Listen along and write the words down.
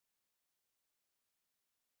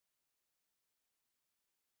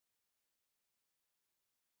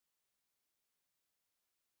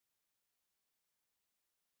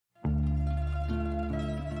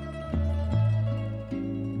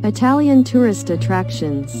Italian tourist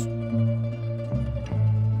attractions.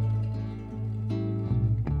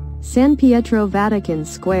 San Pietro Vatican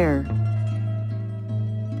Square.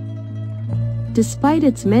 Despite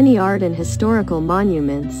its many art and historical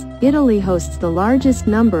monuments, Italy hosts the largest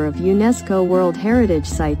number of UNESCO World Heritage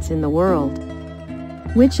Sites in the world,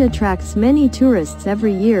 which attracts many tourists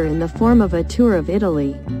every year in the form of a tour of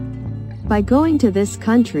Italy. By going to this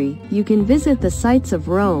country, you can visit the sites of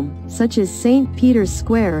Rome, such as St. Peter's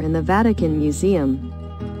Square and the Vatican Museum,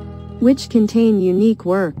 which contain unique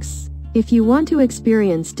works. If you want to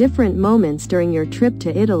experience different moments during your trip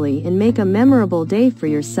to Italy and make a memorable day for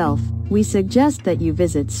yourself, we suggest that you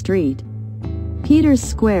visit St. Peter's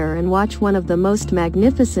Square and watch one of the most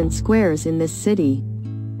magnificent squares in this city.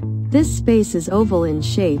 This space is oval in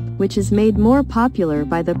shape, which is made more popular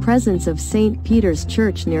by the presence of St. Peter's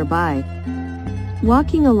Church nearby.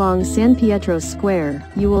 Walking along San Pietro Square,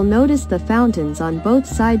 you will notice the fountains on both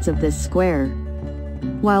sides of this square.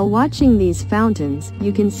 While watching these fountains,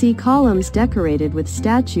 you can see columns decorated with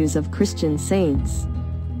statues of Christian saints.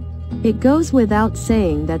 It goes without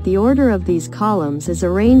saying that the order of these columns is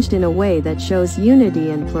arranged in a way that shows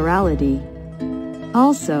unity and plurality.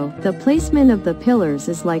 Also, the placement of the pillars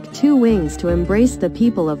is like two wings to embrace the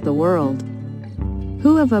people of the world,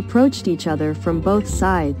 who have approached each other from both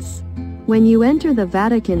sides. When you enter the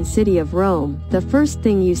Vatican City of Rome, the first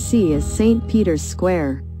thing you see is St. Peter's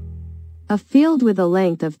Square, a field with a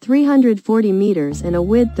length of 340 meters and a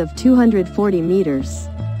width of 240 meters,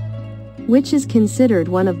 which is considered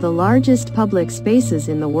one of the largest public spaces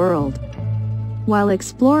in the world. While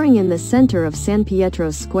exploring in the center of San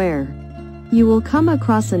Pietro Square, you will come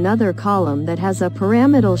across another column that has a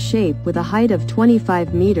pyramidal shape with a height of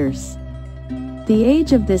 25 meters. The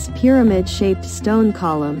age of this pyramid-shaped stone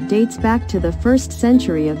column dates back to the 1st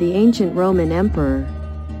century of the ancient Roman emperor,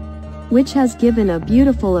 which has given a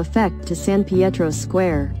beautiful effect to San Pietro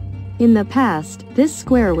Square. In the past, this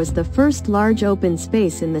square was the first large open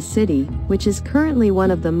space in the city, which is currently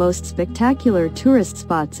one of the most spectacular tourist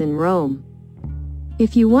spots in Rome.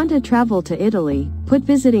 If you want to travel to Italy, put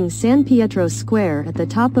visiting San Pietro Square at the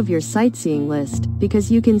top of your sightseeing list,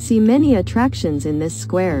 because you can see many attractions in this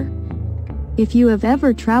square. If you have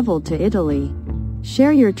ever traveled to Italy,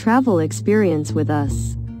 share your travel experience with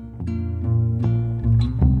us.